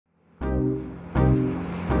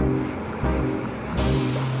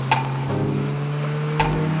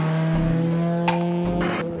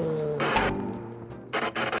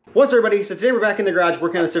What's up, everybody? So today we're back in the garage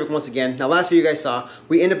working on the Civic once again. Now last video you guys saw,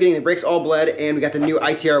 we ended up getting the brakes all bled and we got the new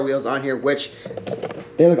ITR wheels on here, which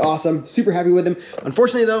they look awesome. Super happy with them.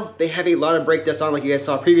 Unfortunately though, they have a lot of brake dust on like you guys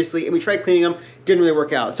saw previously, and we tried cleaning them, didn't really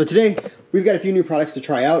work out. So today we've got a few new products to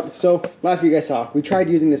try out. So last video you guys saw, we tried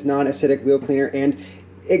using this non-acidic wheel cleaner and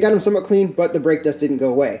it got them somewhat clean, but the brake dust didn't go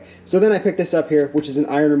away. So then I picked this up here, which is an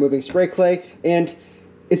iron removing spray clay, and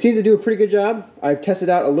it seems to do a pretty good job. I've tested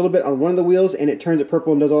out a little bit on one of the wheels and it turns it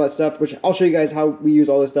purple and does all that stuff, which I'll show you guys how we use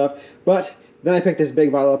all this stuff. But then I picked this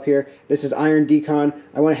big bottle up here. This is iron decon.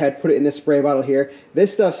 I went ahead, put it in this spray bottle here.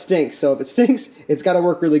 This stuff stinks, so if it stinks, it's gotta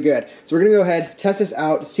work really good. So we're gonna go ahead, test this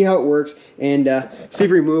out, see how it works, and see if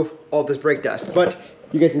we remove all this brake dust. But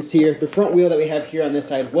you guys can see here, the front wheel that we have here on this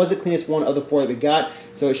side was the cleanest one of the four that we got,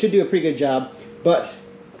 so it should do a pretty good job. But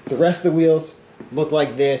the rest of the wheels look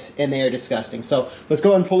like this, and they are disgusting. So let's go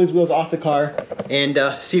ahead and pull these wheels off the car and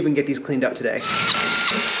see if we can get these cleaned up today.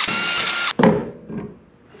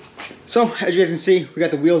 So as you guys can see, we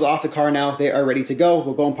got the wheels off the car now. They are ready to go.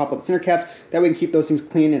 We'll go and pop up the center caps. That way we can keep those things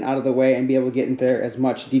clean and out of the way and be able to get into there as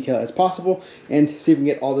much detail as possible and see if we can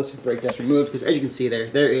get all this brake dust removed, because as you can see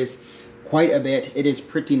there is quite a bit. It is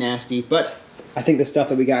pretty nasty, but I think the stuff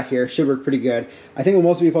that we got here should work pretty good. I think we'll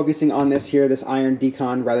mostly be focusing on this here, this iron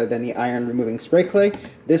decon, rather than the iron removing spray clay.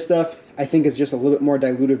 This stuff, I think, is just a little bit more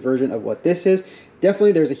diluted version of what this is.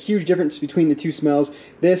 Definitely, there's a huge difference between the two smells.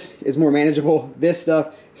 This is more manageable. This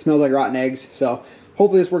stuff smells like rotten eggs. So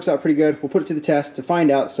hopefully this works out pretty good. We'll put it to the test to find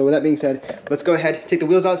out. So with that being said, let's go ahead, take the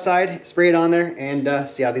wheels outside, spray it on there, and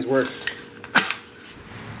see how these work.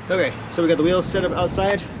 Okay, so we got the wheels set up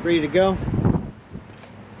outside, ready to go.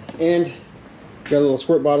 And got a little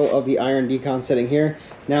squirt bottle of the iron decon setting here.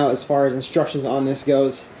 Now, as far as instructions on this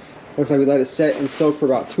goes, looks like we let it set and soak for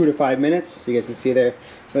about 2 to 5 minutes. So you guys can see there,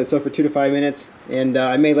 let it soak for 2 to 5 minutes. And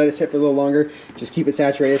I may let it sit for a little longer. Just keep it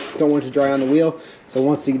saturated. Don't want it to dry on the wheel. So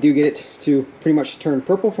once you do get it to pretty much turn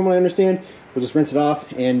purple, from what I understand, we'll just rinse it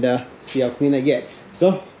off and see how clean they get.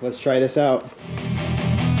 So let's try this out.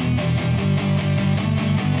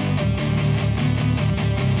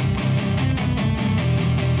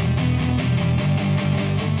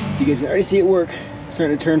 You guys can already see it work. It's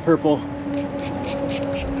starting to turn purple.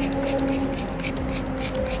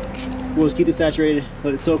 We'll just keep it saturated,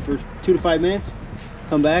 let it soak for 2 to 5 minutes,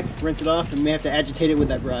 come back, rinse it off, and we may have to agitate it with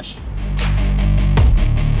that brush.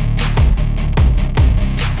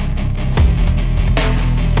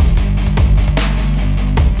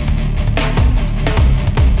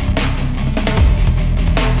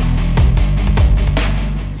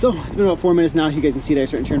 So it's been about 4 minutes now. You guys can see they're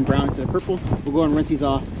starting to turn brown instead of purple. We'll go and rinse these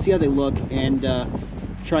off, see how they look, and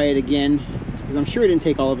try it again, because I'm sure it didn't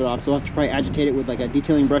take all of it off. So we'll have to probably agitate it with like a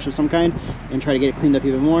detailing brush of some kind and try to get it cleaned up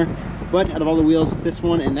even more. But out of all the wheels, this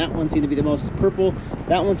one and that one seem to be the most purple.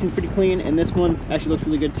 That one seems pretty clean, and this one actually looks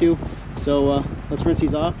really good too. So let's rinse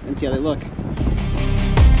these off and see how they look.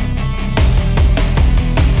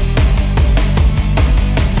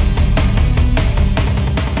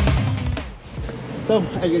 So,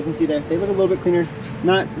 as you guys can see there, they look a little bit cleaner.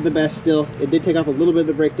 Not the best still. It did take off a little bit of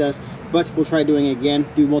the brake dust, but we'll try doing it again,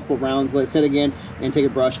 do multiple rounds, let it set again, and take a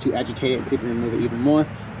brush to agitate it and see if we can remove it even more.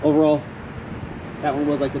 Overall, that one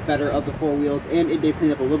was like the better of the four wheels, and it did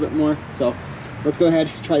clean up a little bit more. So, let's go ahead,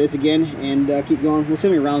 try this again, and keep going. We'll see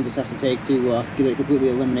how many rounds this has to take to get it completely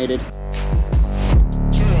eliminated.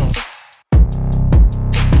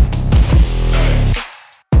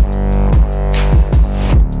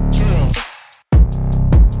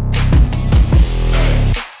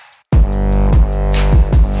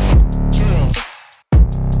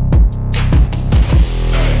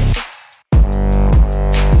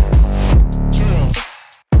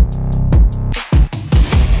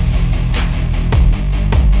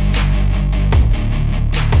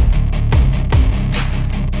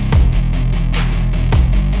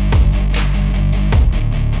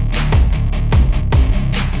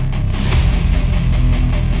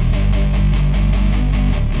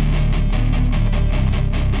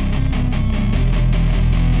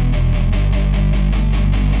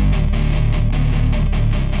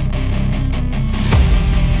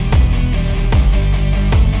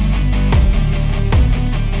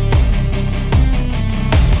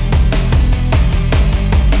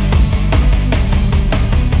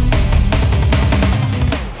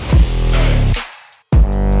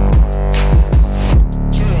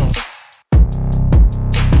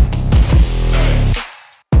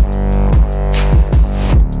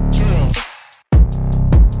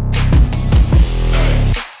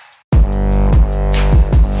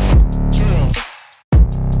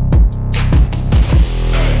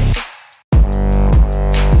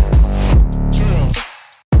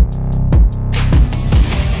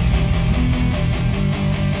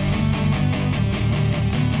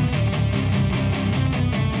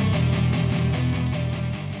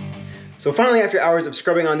 So finally, after hours of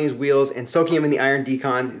scrubbing on these wheels and soaking them in the iron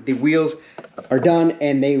decon, the wheels are done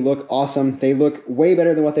and they look awesome. They look way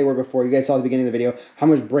better than what they were before. You guys saw at the beginning of the video how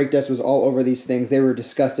much brake dust was all over these things. They were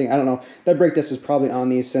disgusting. I don't know, that brake dust was probably on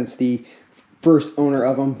these since the first owner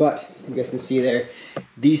of them, but you guys can see there,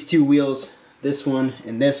 these two wheels, this one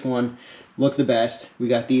and this one, look the best. We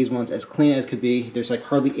got these ones as clean as could be. There's like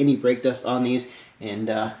hardly any brake dust on these, and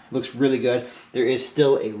it looks really good. There is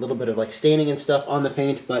still a little bit of like staining and stuff on the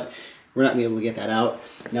paint, but we're not gonna be able to get that out.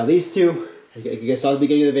 Now these two, like you guys saw at the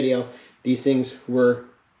beginning of the video, these things were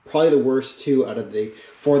probably the worst two out of the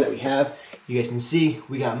 4 that we have. You guys can see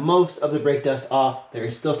we got most of the brake dust off. There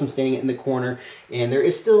is still some staining in the corner, and there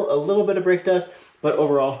is still a little bit of brake dust, but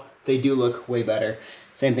overall they do look way better.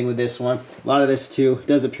 Same thing with this one. A lot of this too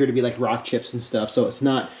does appear to be like rock chips and stuff, so it's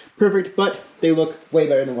not perfect, but they look way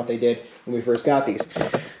better than what they did when we first got these.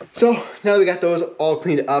 So now that we got those all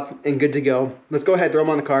cleaned up and good to go, let's go ahead and throw them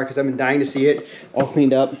on the car because I've been dying to see it all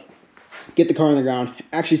cleaned up. Get the car on the ground,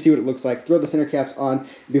 actually see what it looks like, throw the center caps on.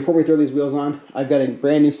 Before we throw these wheels on, I've got a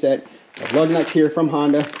brand new set of lug nuts here from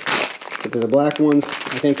Honda. So they're the black ones.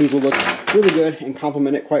 I think these will look really good and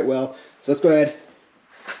complement it quite well. So let's go ahead,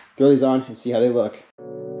 throw these on and see how they look.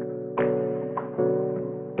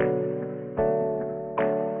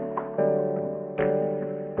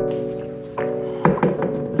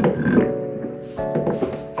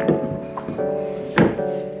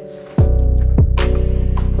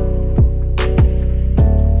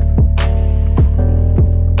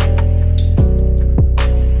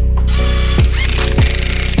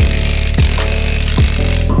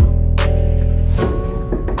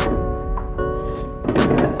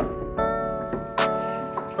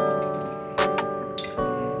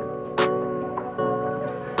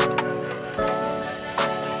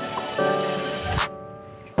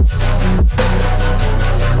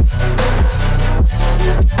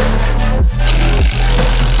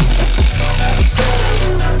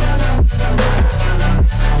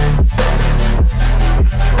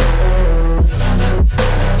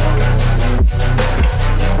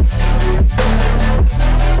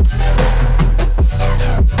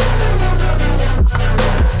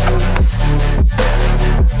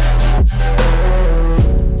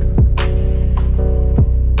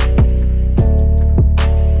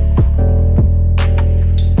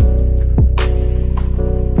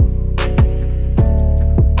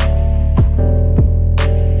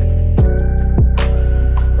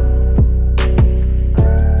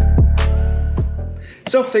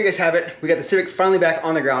 So there you guys have it. We got the Civic finally back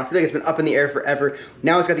on the ground. I feel like it's been up in the air forever.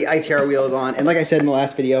 Now it's got the ITR wheels on. And like I said in the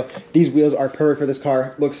last video, these wheels are perfect for this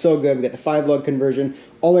car. Looks so good. We got the 5-lug conversion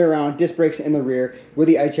all the way around, disc brakes in the rear with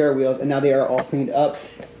the ITR wheels, and now they are all cleaned up.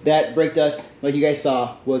 That brake dust, like you guys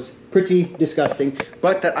saw, was pretty disgusting,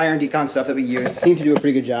 but that iron decon stuff that we used seemed to do a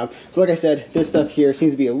pretty good job. So like I said, this stuff here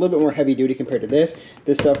seems to be a little bit more heavy duty compared to this.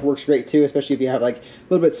 This stuff works great too, especially if you have like a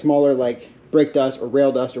little bit smaller like brake dust or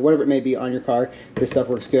rail dust or whatever it may be on your car. This stuff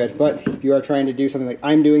works good. But if you are trying to do something like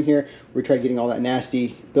I'm doing here, we try getting all that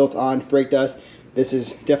nasty built-on brake dust, this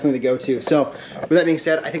is definitely the go-to. So with that being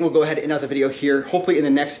said, I think we'll go ahead and end out the video here. Hopefully in the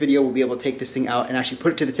next video, we'll be able to take this thing out and actually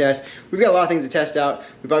put it to the test. We've got a lot of things to test out.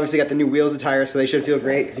 We've obviously got the new wheels and tires, so they should feel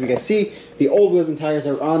great. Because if you guys see, the old wheels and tires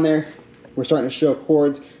that were on there, we're starting to show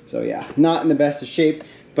cords. So yeah, not in the best of shape,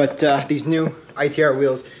 but these new ITR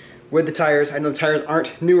wheels with the tires, I know the tires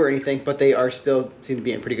aren't new or anything, but they are still seem to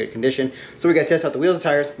be in pretty good condition. So we got to test out the wheels and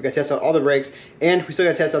tires, we got to test out all the brakes, and we still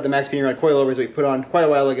got to test out the max speed rod coilovers that we put on quite a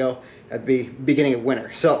while ago at the beginning of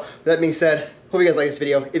winter. So with that being said, hope you guys liked this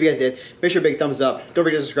video. If you guys did, make sure to big thumbs up. Don't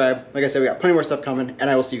forget to subscribe. Like I said, we got plenty more stuff coming, and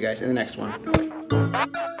I will see you guys in the next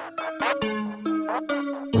one.